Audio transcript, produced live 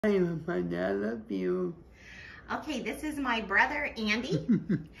Hi, my dad, I love you. Okay, this is my brother, Andy,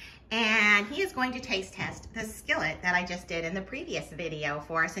 and he is going to taste test the skillet that I just did in the previous video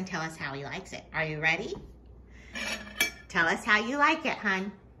for us and tell us how he likes it. Are you ready? Tell us how you like it,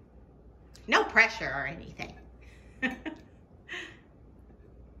 hun. No pressure or anything.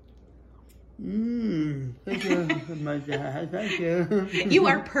 Thank you, my dad, thank you. You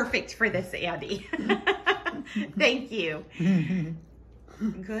are perfect for this, Andy. Thank you.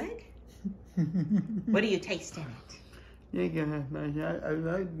 Good? What do you taste in it? Thank you, my dad, I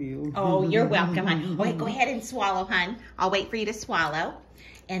love you. Oh, you're welcome, hon. Wait, go ahead and swallow, hon. I'll wait for you to swallow.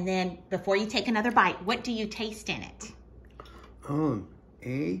 And then before you take another bite, what do you taste in it? Oh,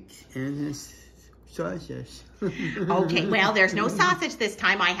 eggs and sausage. Okay, well, there's no sausage this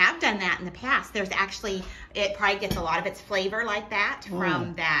time. I have done that in the past. There's actually, it probably gets a lot of its flavor like that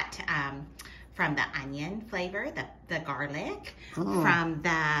from from the onion flavor, the garlic, from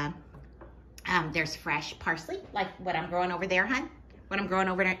the, there's fresh parsley, like what I'm growing over there, hun. What I'm growing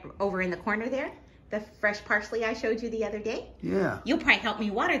over in the corner there. The fresh parsley I showed you the other day. Yeah. You'll probably help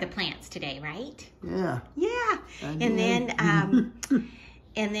me water the plants today, right? Yeah. Yeah. And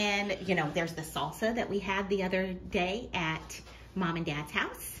then, you know, there's the salsa that we had the other day at Mom and Dad's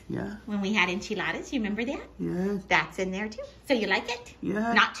house. Yeah. When we had enchiladas, you remember that? Yes. That's in there too. So you like it?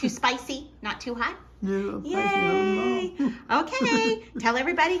 Yeah. Not too spicy, not too hot? No, Yay! Okay, tell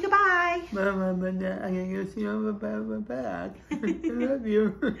everybody goodbye. Mama, I'm gonna see you back. I love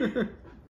you.